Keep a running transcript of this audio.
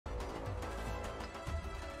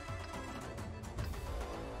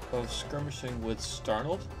of skirmishing with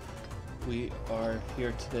Starnold. We are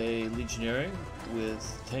here today Legionnaring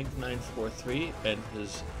with Tank 943 and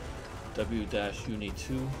his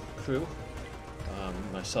W-UNI2 crew.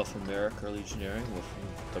 Myself and Merrick are Legionnaring. We're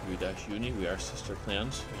from W-UNI. We are sister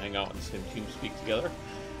clans. We hang out in the same team speak together.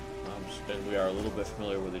 And we are a little bit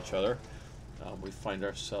familiar with each other. We find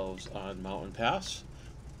ourselves on Mountain Pass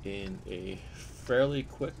in a fairly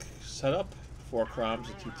quick setup. 4 Croms,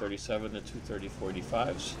 a 237 and 230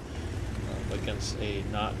 45s. Against a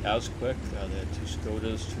not as quick. They had 2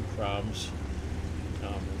 Skodas, 2 Croms,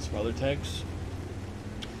 and some other tanks.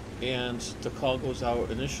 And the call goes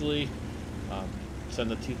out initially. Send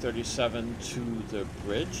the T-37 to the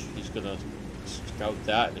bridge. He's going to scout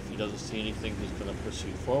that, and if he doesn't see anything, he's going to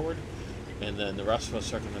proceed forward. And then the rest of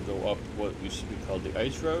us are going to go up what used to be called the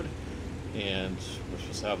ice road, and we're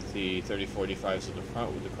supposed to have the 30-45s in the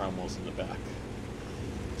front with the Cromwells in the back.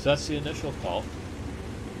 So that's the initial call.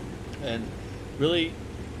 And really,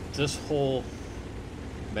 this whole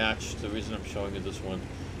match, the reason I'm showing you this one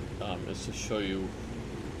is to show you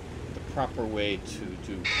the proper way to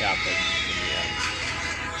do capping in the end.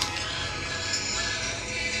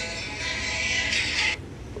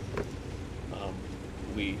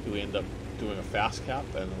 We end up doing a fast cap,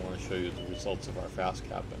 and I want to show you the results of our fast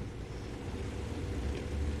cap, and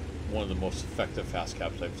one of the most effective fast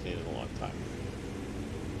caps I've seen in a long time.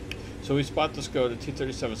 So we spot the Skoda.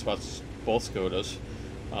 T-37 spots both Skodas.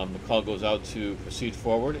 The call goes out to proceed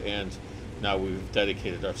forward, and now we've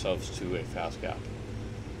dedicated ourselves to a fast cap.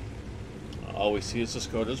 All we see is the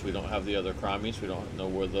Skodas. We don't have the other Crommies. We don't know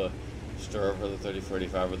where the Sturv or the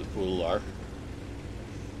 30-45 or the Poodle are.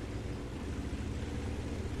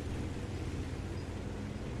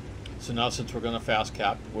 So now, since we're going to fast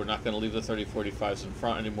cap, we're not going to leave the 30-45s in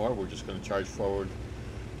front anymore. We're just going to charge forward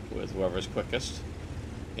with whoever's quickest.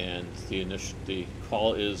 And the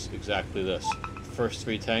call is exactly this: first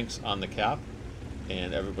 3 tanks on the cap,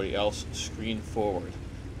 and everybody else screen forward.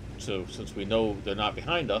 So since we know they're not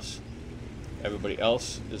behind us, everybody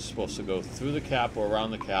else is supposed to go through the cap or around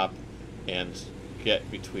the cap and get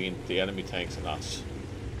between the enemy tanks and us.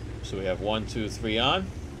 So we have 1, 2, 3 on.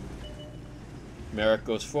 Merrick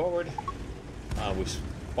goes forward. We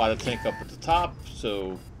spot a tank up at the top,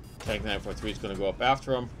 so tank 943 is going to go up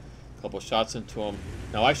after him. A couple shots into him.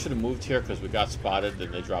 Now I should have moved here because we got spotted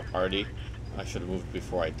and they dropped Artie. I should have moved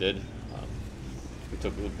before I did. We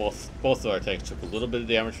took both of our tanks took a little bit of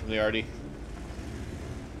damage from the Artie.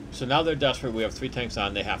 So now they're desperate. We have 3 tanks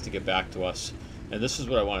on. They have to get back to us. And this is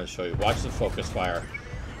what I want to show you. Watch the focus fire.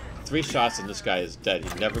 3 shots and this guy is dead.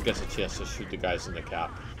 He never gets a chance to shoot the guys in the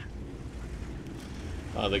cap.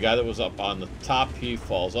 The guy that was up on the top, he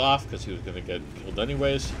falls off because he was going to get killed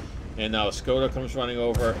anyways. And now a Skoda comes running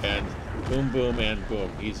over, and boom, boom, and boom,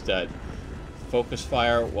 he's dead. Focus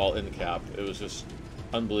fire while in the cap. It was just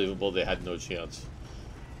unbelievable. They had no chance.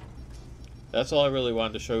 That's all I really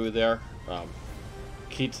wanted to show you there.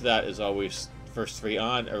 Key to that is always first 3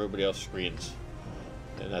 on, everybody else screens.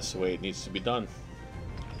 And that's the way it needs to be done.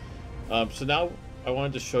 So now I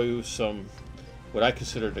wanted to show you some what I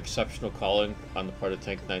considered exceptional calling on the part of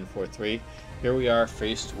Tank 943. Here we are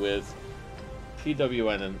faced with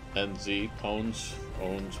PWNS,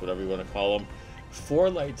 Owns, whatever you want to call them. 4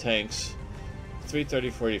 light tanks, 3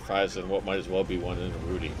 30-45s, and what might as well be 1 in a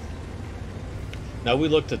Rudy. Now we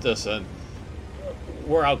looked at this and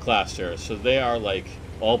we're outclassed here. So they are like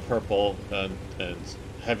all purple and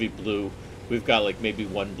heavy blue. We've got like maybe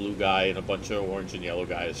 1 blue guy and a bunch of orange and yellow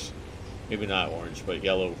guys. Maybe not orange, but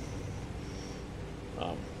yellow.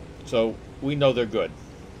 So we know they're good.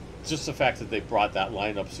 Just the fact that they brought that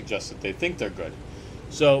lineup suggests that they think they're good.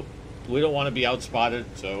 So we don't want to be outspotted,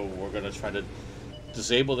 so we're going to try to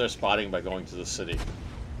disable their spotting by going to the city.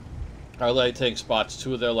 Our light tank spots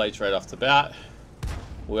 2 of their lights right off the bat.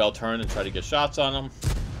 We all turn and try to get shots on them.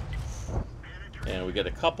 And we get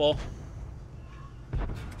a couple.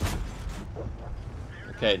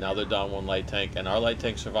 Okay, now they're down 1 light tank, and our light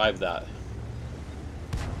tank survived that.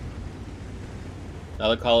 Now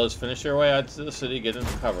the call is finish your way out to the city, get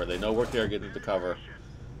into cover. They know we're here, get into cover.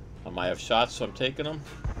 I have shots, so I'm taking them.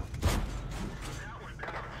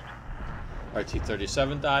 Our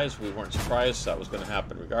T-37 dies. We weren't surprised. That was going to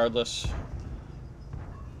happen regardless.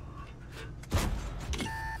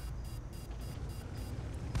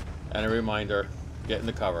 And a reminder, get in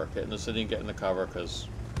the cover. Get in the city and get in the cover, because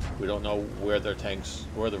we don't know where their tanks,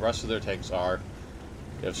 where the rest of their tanks are.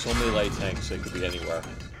 They have so many light tanks, they could be anywhere.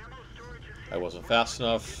 I wasn't fast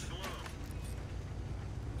enough.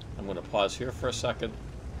 I'm going to pause here for a second,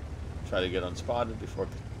 try to get unspotted before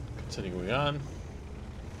continuing on.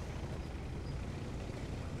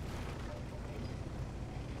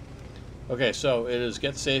 Okay, so it is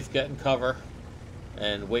get safe, get in cover,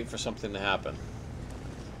 and wait for something to happen.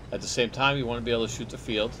 At the same time, you want to be able to shoot the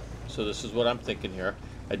field. So this is what I'm thinking here.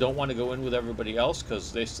 I don't want to go in with everybody else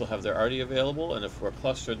because they still have their arty available, and if we're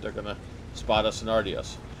clustered, they're going to spot us and arty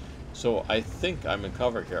us. So I think I'm in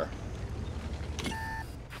cover here.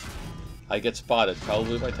 I get spotted,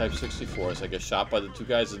 probably by Type 64s. I get shot by the two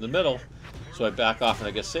guys in the middle, so I back off and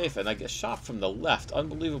I get safe, and I get shot from the left.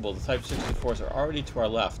 Unbelievable, the Type 64s are already to our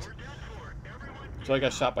left. So I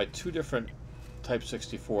got shot by two different Type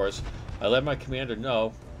 64s. I let my commander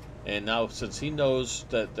know, and now since he knows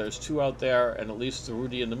that there's two out there and at least the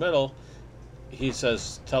Rudy in the middle, he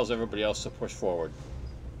tells everybody else to push forward.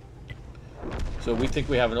 So we think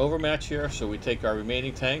we have an overmatch here, so we take our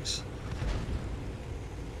remaining tanks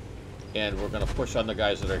and we're going to push on the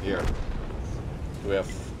guys that are here. We have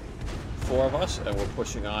 4 of us and we're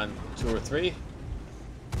pushing on 2 or 3.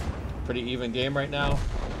 Pretty even game right now.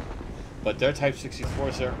 But their Type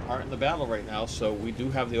 64s aren't in the battle right now, so we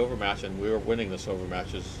do have the overmatch, and we are winning this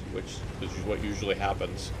overmatch, which is what usually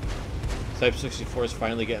happens. Type 64s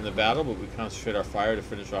finally get in the battle, but we concentrate our fire to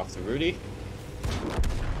finish off the Rudy.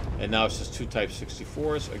 And now it's just 2 Type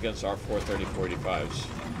 64s against our 4 30-45s.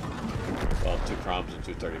 Well, 2 Croms and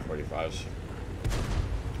 2 30-45s.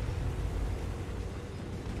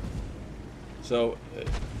 So,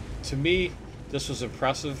 to me, this was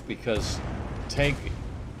impressive because Tank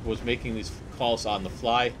was making these calls on the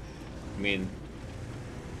fly. I mean,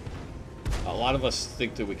 a lot of us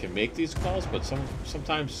think that we can make these calls, but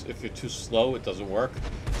sometimes if you're too slow, it doesn't work.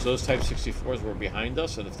 So those Type 64s were behind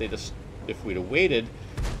us, and if we'd have waited,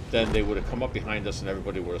 then they would have come up behind us and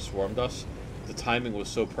everybody would have swarmed us. The timing was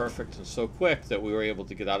so perfect and so quick that we were able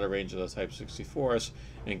to get out of range of the Type 64s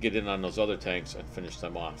and get in on those other tanks and finish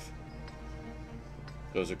them off.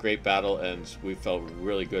 It was a great battle, and we felt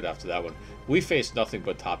really good after that one. We faced nothing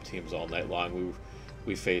but top teams all night long.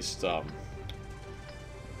 We faced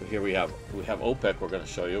here we have OPIC. We're going to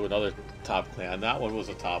show you another top clan. That one was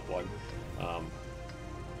a top one.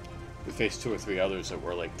 We faced 2 or 3 others that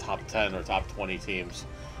were like top 10 or top 20 teams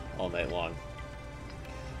all night long.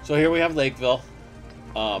 So here we have Lakeville.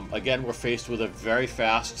 Again, we're faced with a very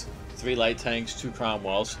fast 3 light tanks, 2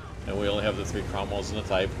 Cromwells, and we only have the 3 Cromwells in the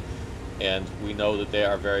type. And we know that they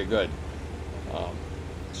are very good.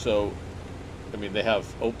 So, I mean, they have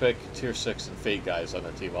OPIC, Tier 6, and Fate guys on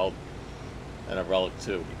their team, and a Relic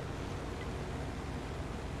too.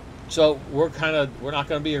 So we're not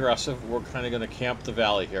going to be aggressive. We're kind of going to camp the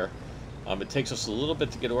valley here. It takes us a little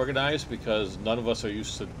bit to get organized because none of us are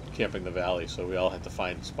used to camping the valley, so we all had to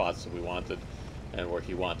find spots that we wanted and where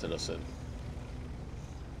he wanted us in.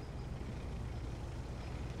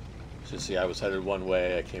 So you see, I was headed one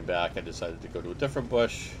way, I came back, I decided to go to a different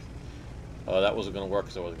bush. That wasn't going to work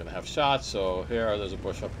because I wasn't going to have shots, so there's a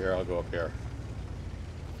bush up here, I'll go up here.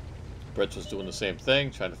 Brits was doing the same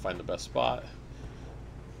thing, trying to find the best spot.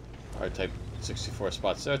 Our Type 64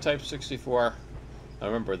 spots their Type 64. Now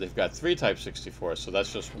remember, they've got 3 Type 64s, so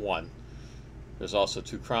that's just 1. There's also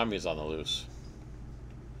 2 Crommies on the loose.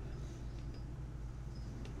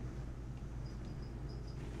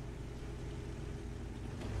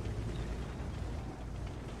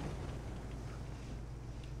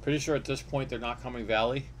 Pretty sure at this point they're not coming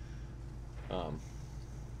valley.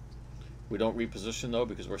 We don't reposition though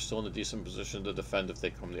because we're still in a decent position to defend if they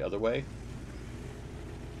come the other way.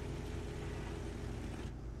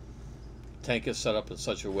 Tank is set up in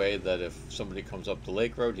such a way that if somebody comes up the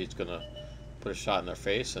lake road, he's going to put a shot in their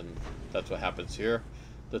face, and that's what happens here.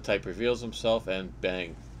 The type reveals himself, and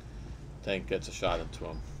bang, Tank gets a shot into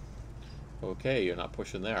him. Okay, you're not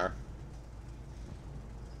pushing there.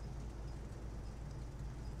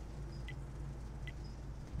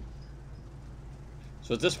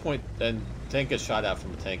 So at this point, then Tank gets shot at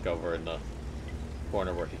from a tank over in the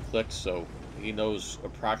corner where he clicked, so he knows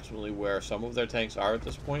approximately where some of their tanks are at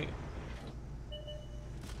this point.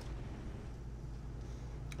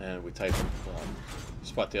 And we type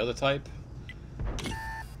spot the other type.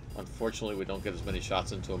 Unfortunately, we don't get as many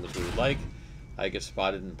shots into him as we would like. I get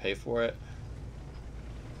spotted and pay for it.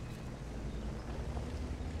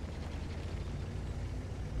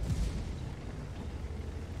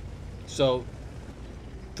 So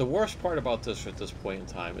the worst part about this at this point in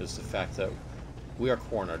time is the fact that we are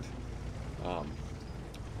cornered.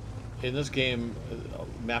 In this game,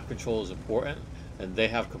 map control is important, and they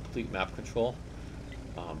have complete map control.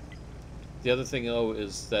 The other thing, though,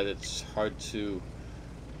 is that it's hard to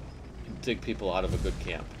dig people out of a good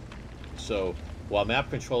camp. So while map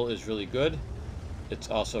control is really good, it's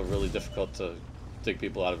also really difficult to dig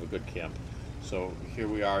people out of a good camp. So here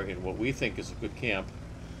we are in what we think is a good camp.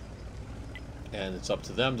 and it's up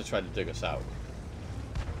to them to try to dig us out.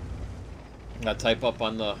 That type up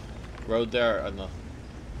on the road there, on the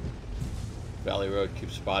Valley Road,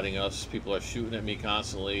 keeps spotting us. People are shooting at me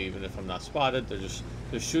constantly, even if I'm not spotted.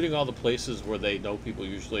 They're shooting all the places where they know people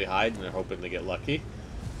usually hide, and they're hoping to get lucky.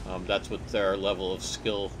 That's what their level of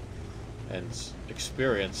skill and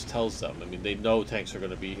experience tells them. I mean, they know tanks are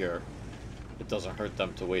going to be here. It doesn't hurt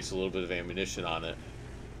them to waste a little bit of ammunition on it.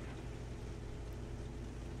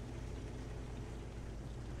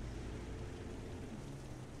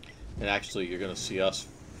 And actually, you're going to see us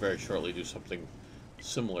very shortly do something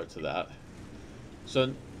similar to that. So,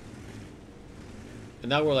 and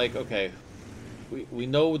now we're like, okay, we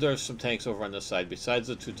know there's some tanks over on this side. Besides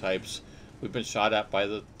the two types, we've been shot at by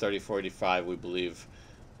the 3485, we believe.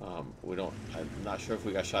 I'm not sure if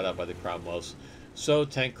we got shot at by the Cromwells. So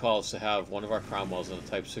tank calls to have one of our Cromwells on the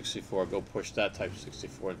Type 64 go push that Type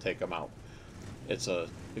 64 and take them out. It's an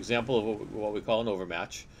example of what we call an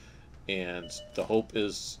overmatch, and the hope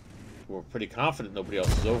is we're pretty confident nobody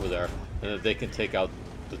else is over there, and that they can take out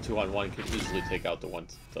the 2-on-1, can easily take out the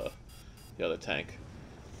other tank.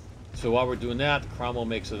 So while we're doing that, the Cromwell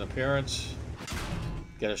makes an appearance,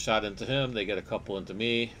 get a shot into him, they get a couple into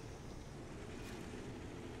me.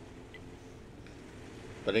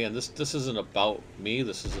 But again, this isn't about me,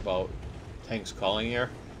 this is about tanks calling here.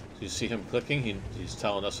 So you see him clicking, he's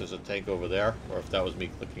telling us there's a tank over there, or if that was me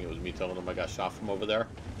clicking, it was me telling him I got shot from over there.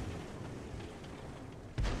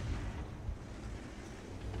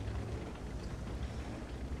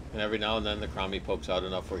 And every now and then the Crommy pokes out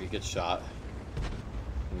enough where he gets shot.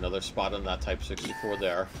 Another spot on that Type 64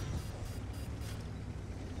 there.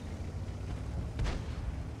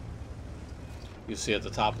 You see at the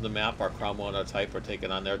top of the map, our Cromwell and our Type are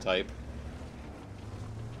taking on their Type.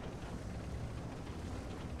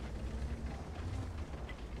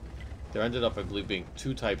 There ended up, I believe, being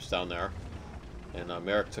two Types down there. And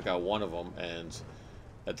Merrick took out one of them, and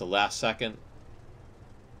at the last second,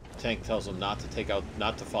 tank tells him not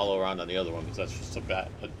to follow around on the other one, because that's just a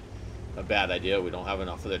bad idea. We don't have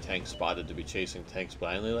enough of their tanks spotted to be chasing tanks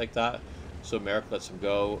blindly like that. So Merrick lets him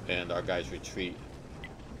go, and our guys retreat.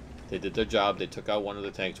 They did their job. They took out one of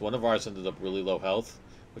the tanks. One of ours ended up really low health,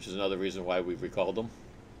 which is another reason why we recalled them.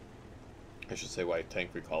 I should say why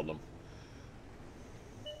tank recalled them.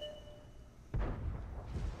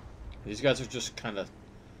 These guys are just kind of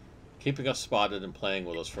keeping us spotted and playing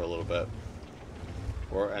with us for a little bit.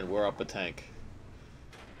 We're up a tank.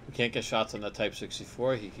 We can't get shots on that Type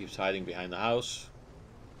 64. He keeps hiding behind the house.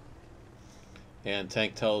 And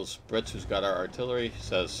tank tells Brits, who's got our artillery,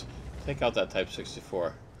 says, take out that Type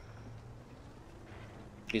 64.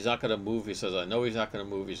 He's not going to move. He says, I know he's not going to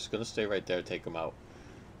move. He's just going to stay right there, take him out.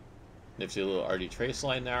 And you see a little RD trace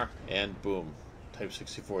line there, and boom, Type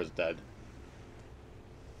 64 is dead.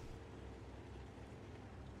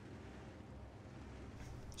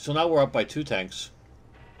 So now we're up by two tanks.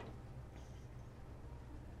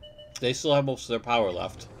 They still have most of their power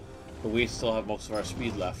left, but we still have most of our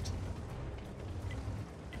speed left.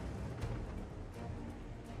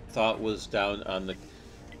 Thought was down on the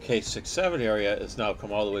K67 area has now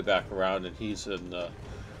come all the way back around, and he's in the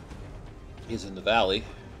valley.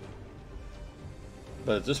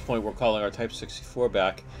 But at this point, we're calling our Type 64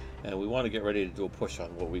 back, and we want to get ready to do a push on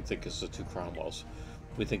what we think is the two Cromwells.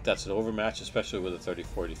 We think that's an overmatch, especially with a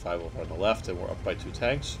 3485 over on the left, and we're up by two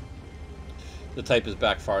tanks. The Type is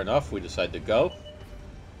back far enough. We decide to go.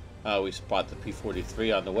 We spot the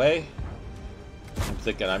P43 on the way. I'm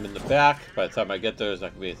thinking I'm in the back. By the time I get there, there's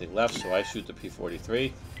not going to be anything left, so I shoot the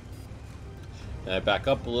P43. And I back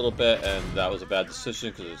up a little bit, and that was a bad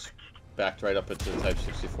decision because it's backed right up into the Type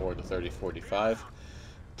 64 and the 3045.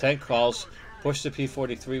 Tank calls, push the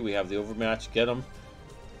P43. We have the overmatch. Get them.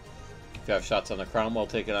 If you have shots on the Cromwell,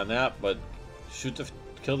 take it on that, but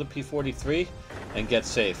kill the P43 and get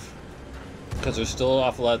safe. Because there's still an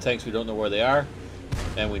awful lot of tanks we don't know where they are,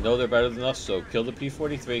 and we know they're better than us, so kill the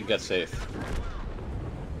P43 and get safe.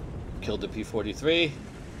 Killed the P43.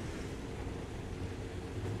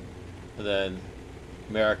 And then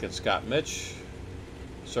Merrick and Scott Mitch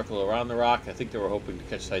circle around the rock. I think they were hoping to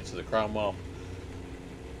catch sights of the Cromwell.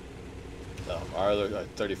 Our other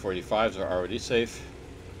 3045s are already safe.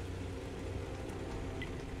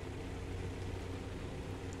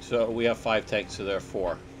 So we have 5 tanks to their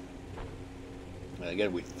 4. And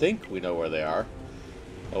again, we think we know where they are.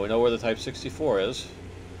 But we know where the Type 64 is.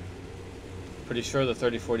 Pretty sure the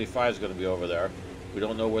 3045 is going to be over there. We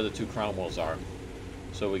don't know where the two Cromwells are.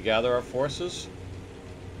 So we gather our forces,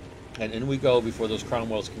 and in we go before those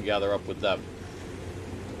Cromwells can gather up with them.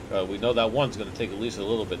 We know that one's going to take at least a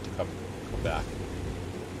little bit to come back.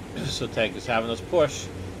 So tank is having us push.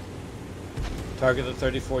 Target the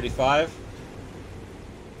 3045.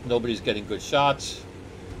 Nobody's getting good shots.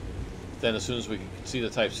 Then as soon as we can see the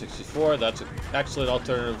Type 64, that's an excellent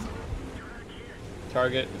alternative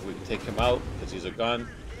target if we can take him out because he's a gun.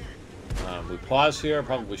 We pause here.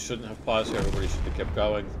 Probably shouldn't have paused here. Everybody should have kept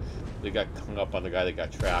going. They got hung up on the guy that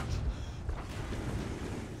got trapped.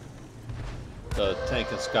 The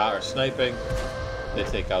tank and Scott are sniping. They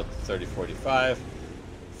take out the 3045.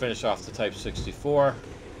 Finish off the Type 64.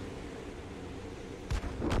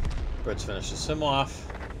 Brits finishes him off.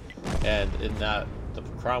 And in that, the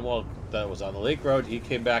Cromwell that was on the Lake Road, he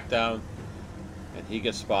came back down and he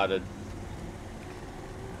gets spotted.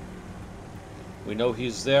 We know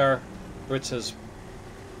he's there. Brits has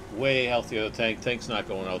way healthier than Tank. Tank's not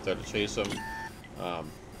going out there to chase him.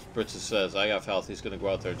 Brits says, I have health. He's going to go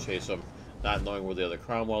out there and chase him, not knowing where the other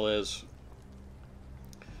Cromwell is.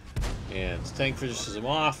 And Tank finishes him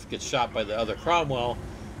off, gets shot by the other Cromwell,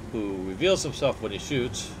 who reveals himself when he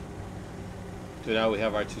shoots. So now we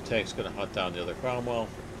have our two tanks going to hunt down the other Cromwell.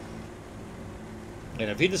 And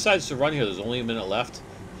if he decides to run here, there's only a minute left.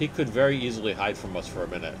 He could very easily hide from us for a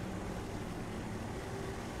minute.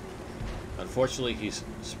 Unfortunately, he's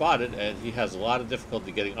spotted, and he has a lot of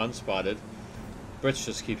difficulty getting unspotted. Brits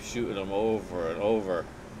just keep shooting him over and over.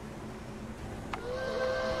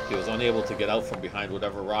 He was unable to get out from behind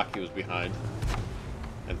whatever rock he was behind.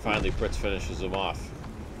 And finally, Brits finishes him off.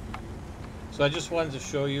 So I just wanted to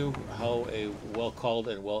show you how a well-called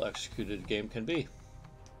and well-executed game can be.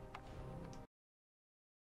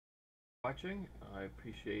 Watching, I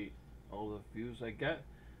appreciate all the views I get.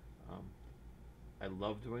 I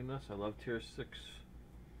love doing this. I love Tier 6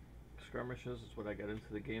 skirmishes. It's what I got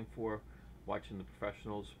into the game for. Watching the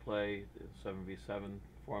professionals play the 7v7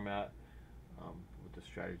 format with the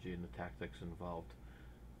strategy and the tactics involved.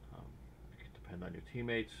 It can depend on your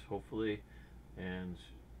teammates, hopefully, and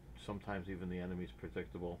sometimes even the enemy's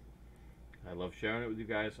predictable. I love sharing it with you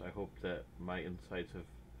guys. I hope that my insights have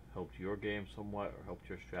helped your game somewhat, or helped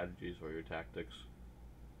your strategies or your tactics.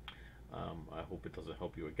 I hope it doesn't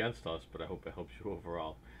help you against us, but I hope it helps you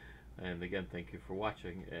overall. And again, thank you for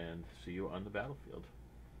watching, and see you on the battlefield.